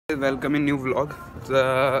Welcome in new vlog.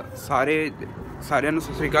 सारिਆਂ ਨੂੰ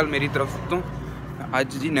ਸਤਿ ਸ਼੍ਰੀ ਅਕਾਲ मेरी तरफ ਤੋਂ।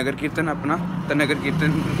 ਅੱਜ जी नगर कीर्तन अपना तो नगर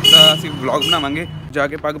कीर्तन का ਅਸੀਂ व्लॉग बनावांगे।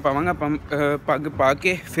 जाके पग पावांगा, पग पा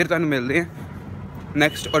के फिर तुहानूं मिलते हैं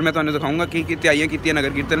नैक्सट। और मैं तुहानूं दिखाऊंगा की तैयारियां कीतियां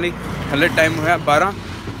नगर कीर्तन लई। हले टाइम होया 12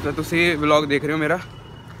 तो तुसीं व्लॉग देख रहे हो मेरा।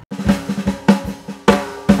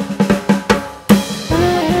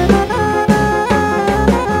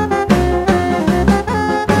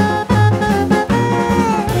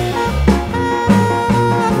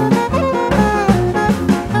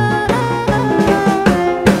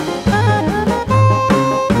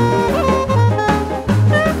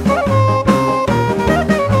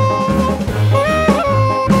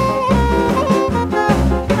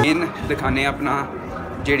 दिखाने अपना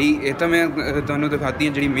जी तो मैं तुहानूं दिखाती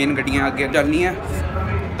हैं जी मेन गड्डियां अगे चलनियां,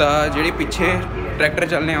 तो जी पिछे ट्रैक्टर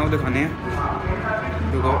चलने वो दिखाने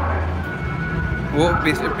देखो। वो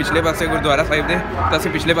पिछले पासे गुरुद्वारा साहिब दे, तो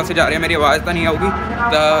असीं पिछले पासे जा रहे हैं। मेरी आवाज़ तो नहीं आऊगी,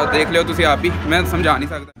 तो देख लियो तुसीं आप ही, मैं समझा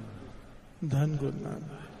नहीं सकता। धन गुरु नानक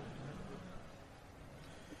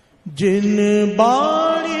जिन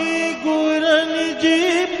बाणी गुरन जी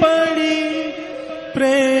पड़ी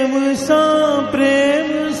प्रेम सा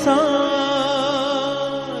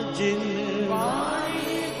जिन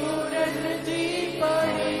बाणी गुरन जी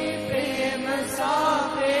पड़ी प्रेम सा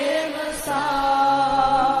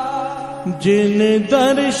जिन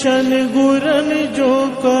दर्शन गुरन जो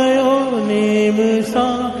कयो नेम सा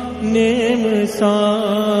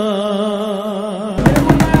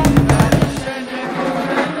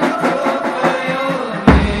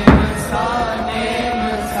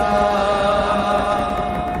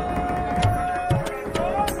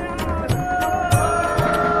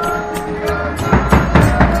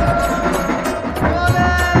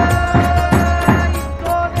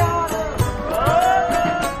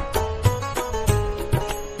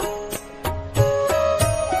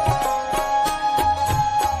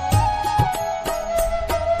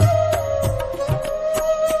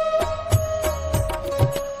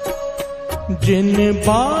जिन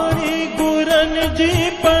बाणी गुरन जी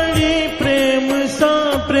पड़ी प्रेम सा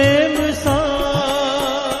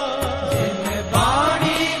जिन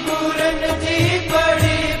बाणी गुरन जी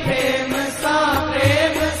पड़ी प्रेम सा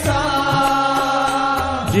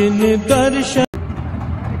जिन दर्शन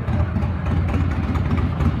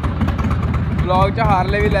ब्लॉग च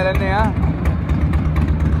हारले भी ले लेने आ।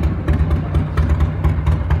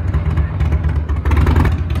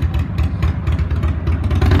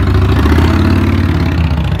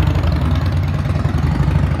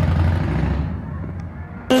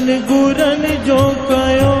 गुरन जो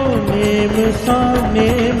कयो नेम सा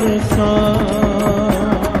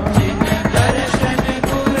जिन दर्शन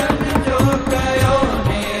गुरन जो कयो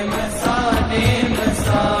नेम सा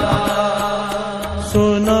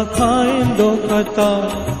सोना खाइंदो खता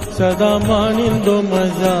सदा मानिंदो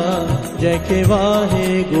मजा जैके वाहे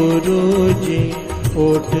गुरु जी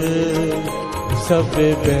ओट सब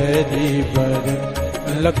बैरी बर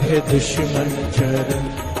लख दुश्मन चरण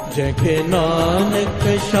जैके नानक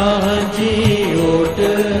शाह जी ओट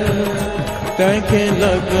तैके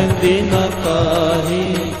लगंदी न काही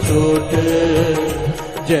चोट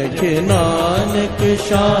जैके नानक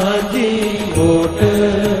शाह जी ओट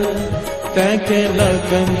तैके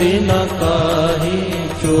लगंदी न काही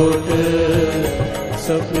चोट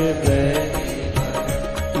सब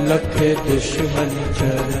लख दुश्मन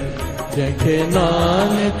चरण जैके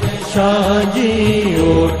नानक शाह जी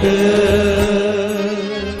ओट।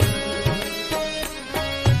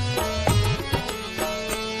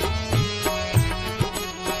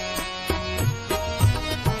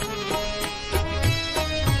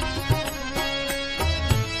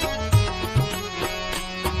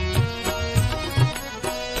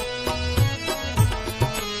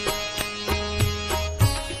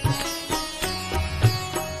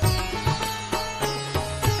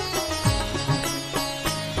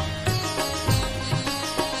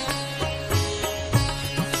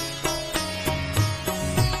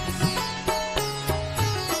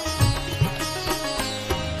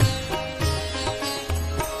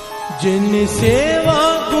 जिन सेवा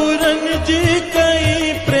गुरन जी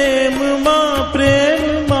कई प्रेम मां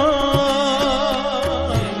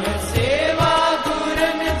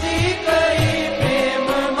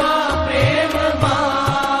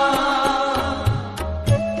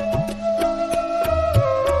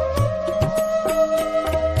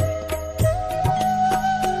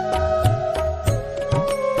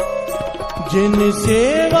जिन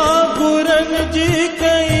सेवा गुरन जी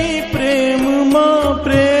कई प्रेम मां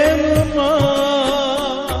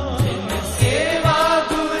जिन सेवा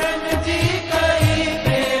गुरन जी कई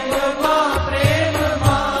प्रेम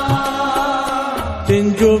मां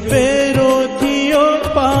तिन जो बेरो थियो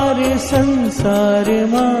पार संसार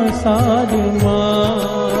मां सार मां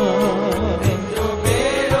जो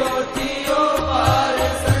बेरो थियो पार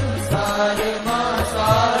संसार मां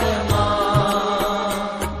सार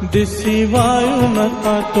मां दिसी वायु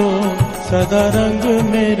नथा तो सदा रंग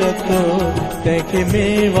में रतो तैके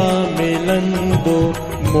मेवा मिलंदो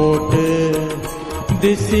मोट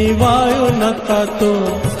दिसी वायु नथा तो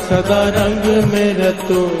सदा रंग में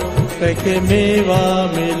रतो तैके मेवा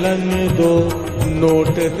मिलंदो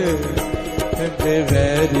नोट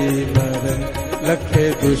बेवैरी मरन लखे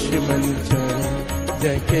दुश्मन चरण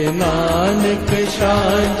जैके नानक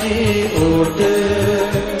शांजी ओट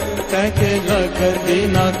तैके लगदी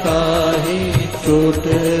ना काही चोट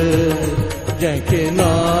जैके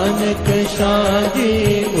नानक शांजी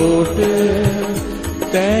ओट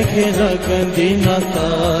तैके लगदी ना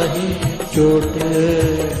काही चोट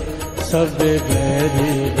सब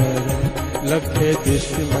बैरी बर लखे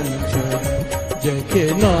दुश्मन चरण जैके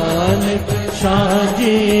नानक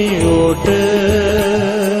शांजी ओट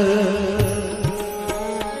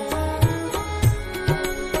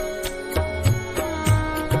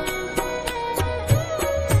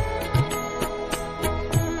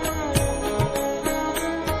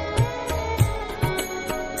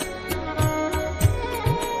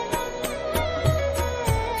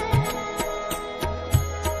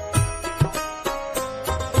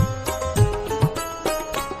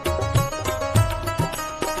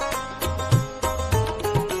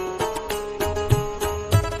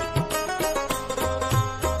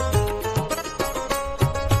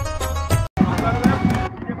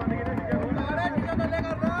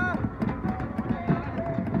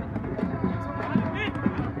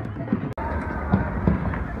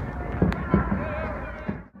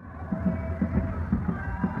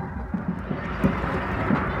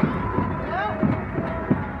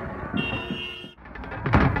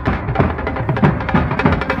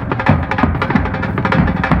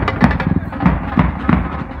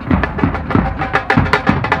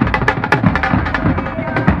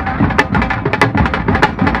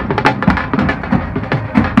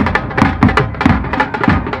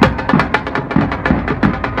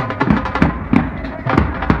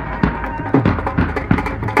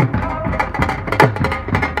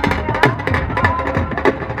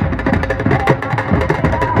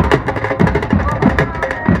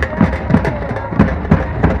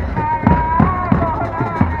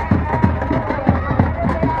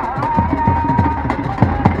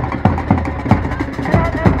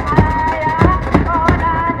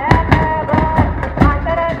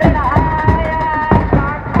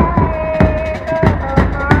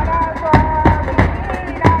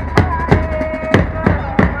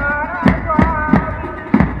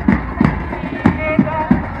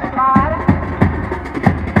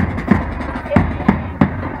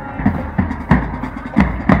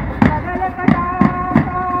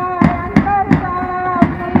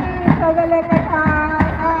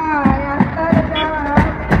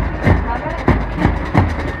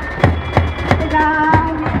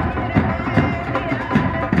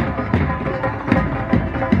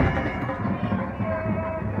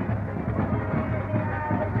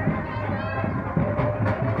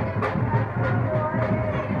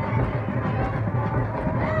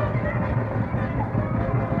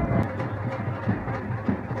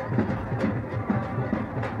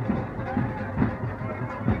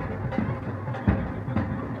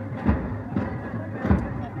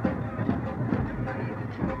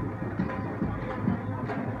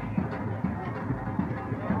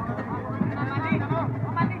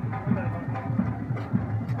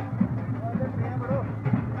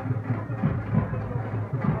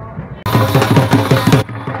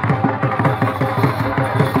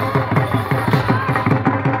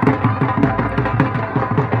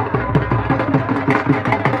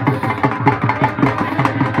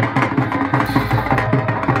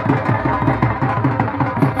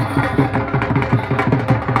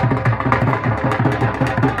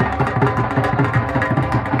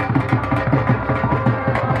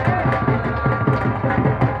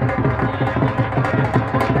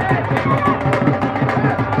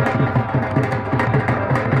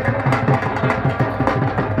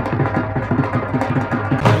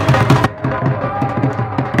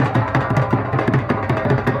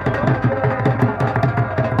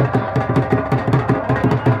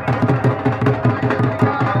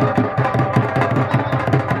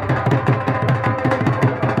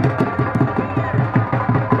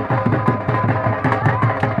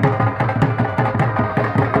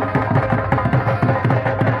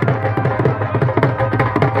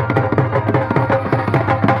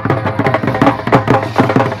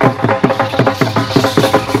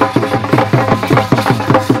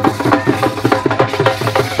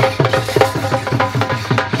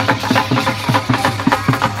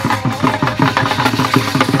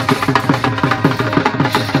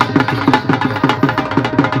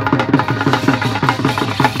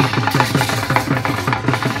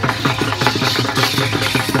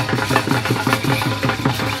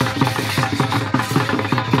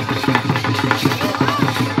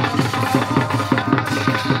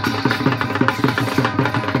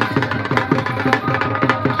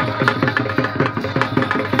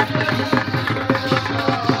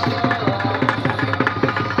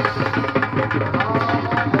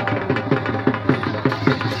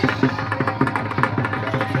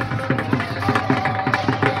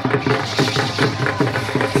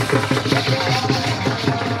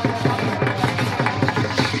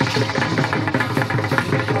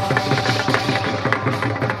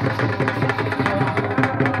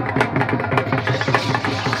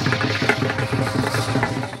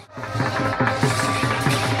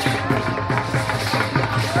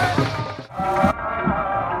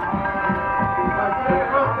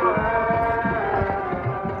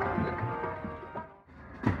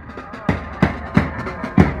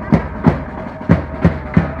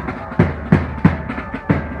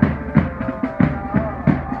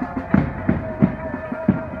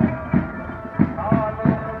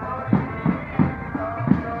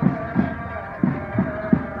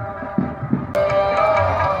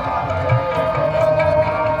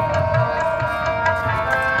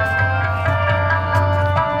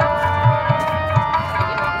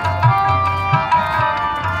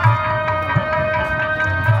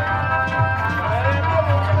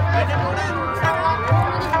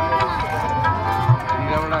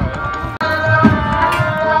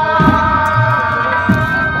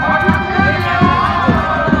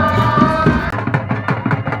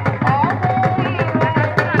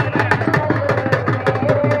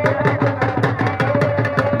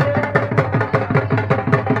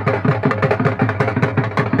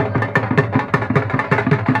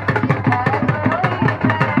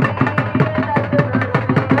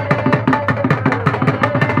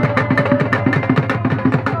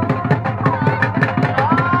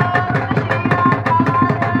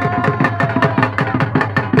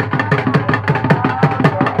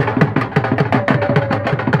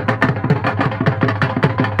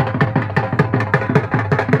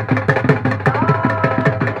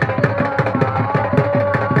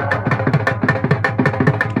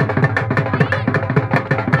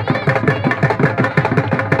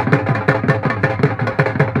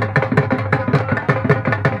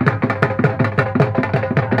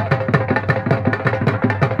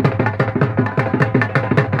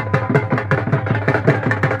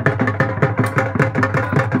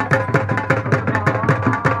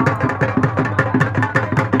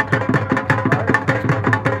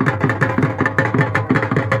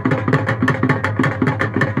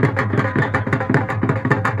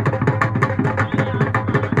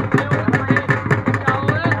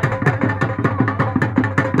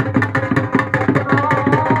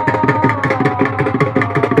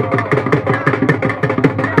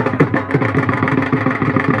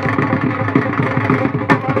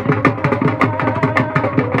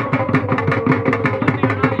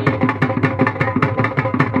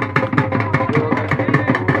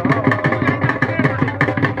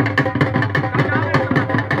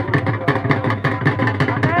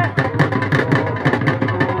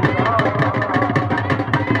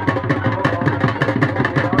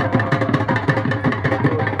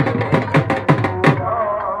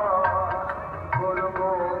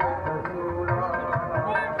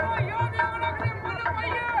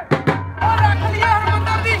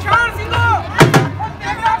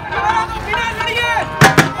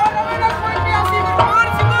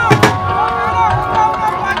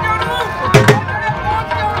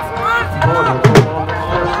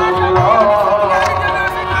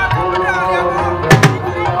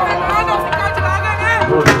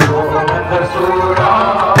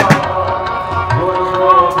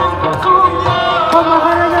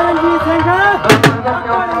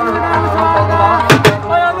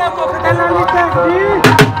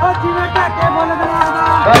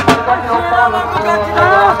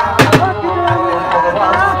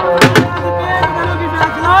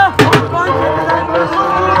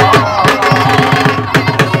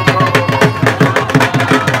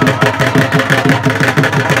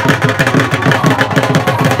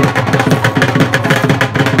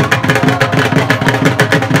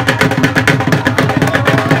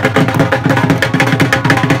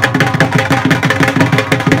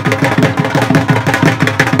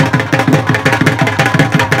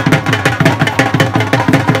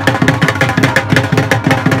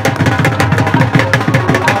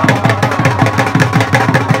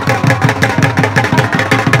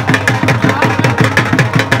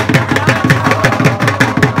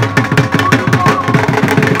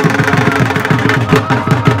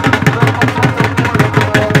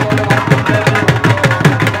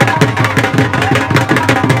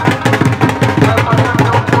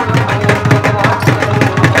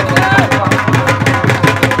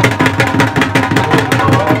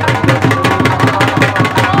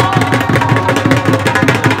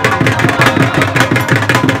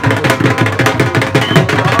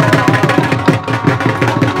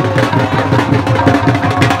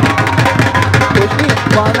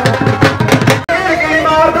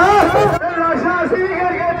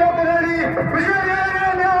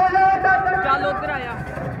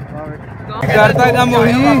करता काम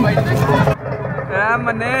वही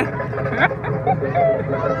मन्ने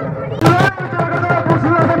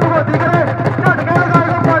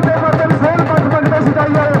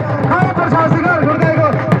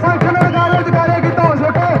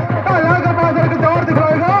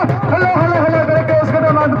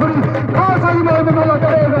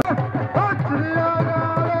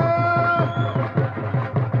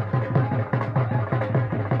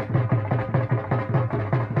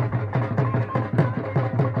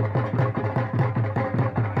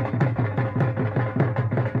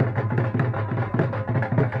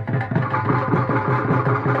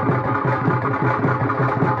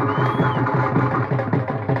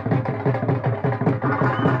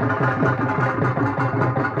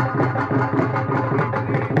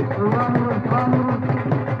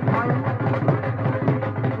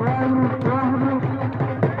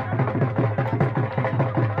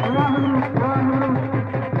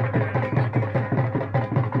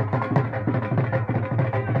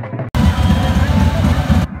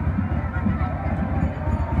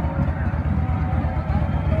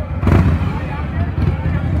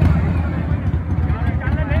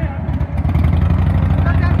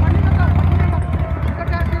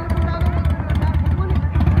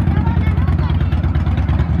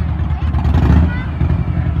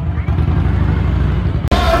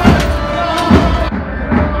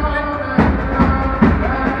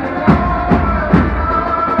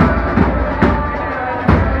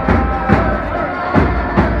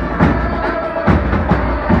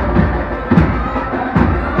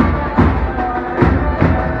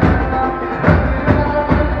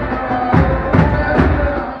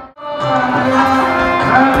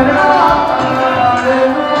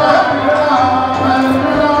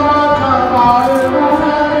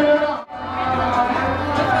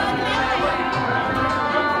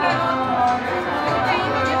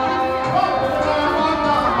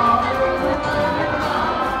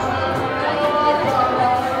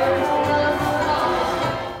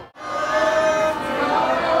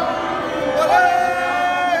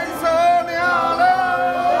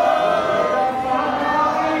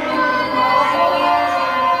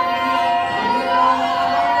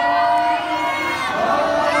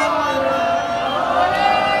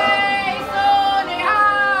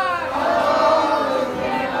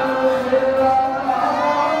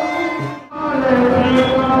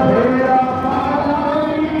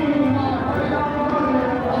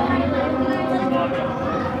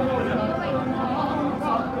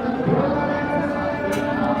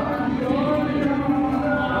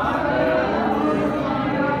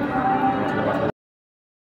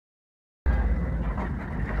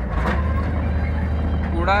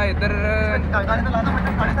इधर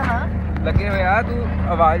लगे हुए यार तू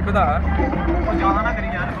आवाज बता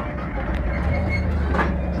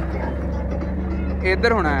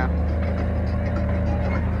इधर होना है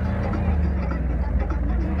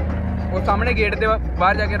वो सामने गेट के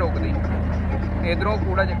बाहर जाके रोक दी इधरों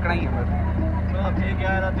कूड़ा चकना ही है बस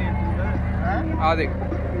आ देख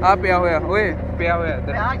आ पिया होया ओए पिया होया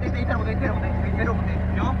इधर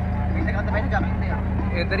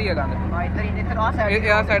इधर ही है गंद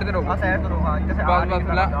साइड ते रोक बस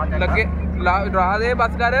लगे राह दे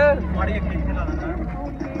बस कर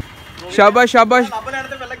शाबाश शाबाश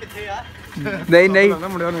नहीं नहीं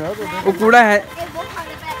वो कूड़ा है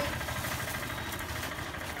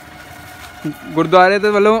गुरुद्वारे ते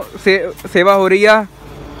वालों सेवा हो रही है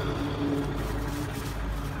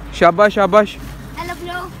शाबाश शाबाश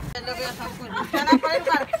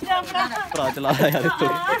चला यार तो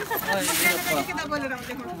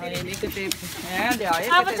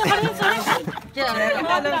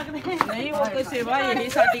नहीं वो कोई सेवा यही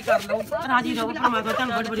साडी कर लो राजी रहो परमात्मा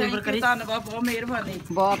ਤੁਹਾਨੂੰ ਬੜੀ ਬੜੀ ਉਮਰ ਕਰੇ ਧੰਨਵਾਦ ਬਹੁਤ ਮਿਹਰਬਾਨੀ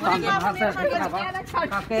ਬਹੁਤ ਧੰਨਵਾਦ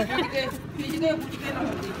ਕਾਕੇ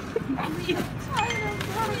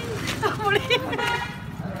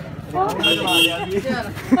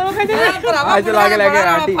चला के लेके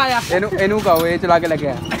आंटी एनू कहो ये चला के लेके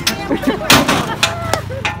आ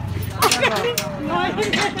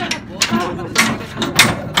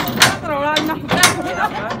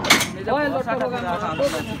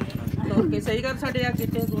सही कर साडे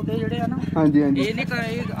किते गोडे जेडे आ ना हां जी हां जी ये नहीं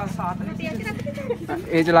साथ नहीं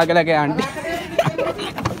ये चला के लेके आंटी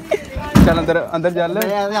चल अंदर अंदर चल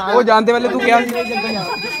वो जानते वाले तू क्या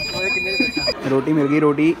रोटी मिल गई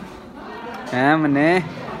रोटी है मन्ने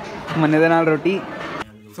मन्ने दे नाल रोटी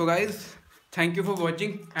so guys thank you for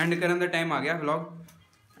watching and करन दा टाइम आ गया vlog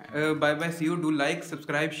bye bye C you do like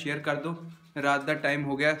subscribe share कर दो रात का टाइम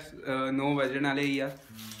हो गया 9 बजने वाले ही आ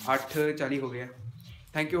 8:40 हो गया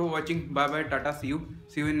thank you for watching bye bye Tata C you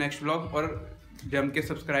in next vlog और जम के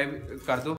सब्सक्राइब कर दो।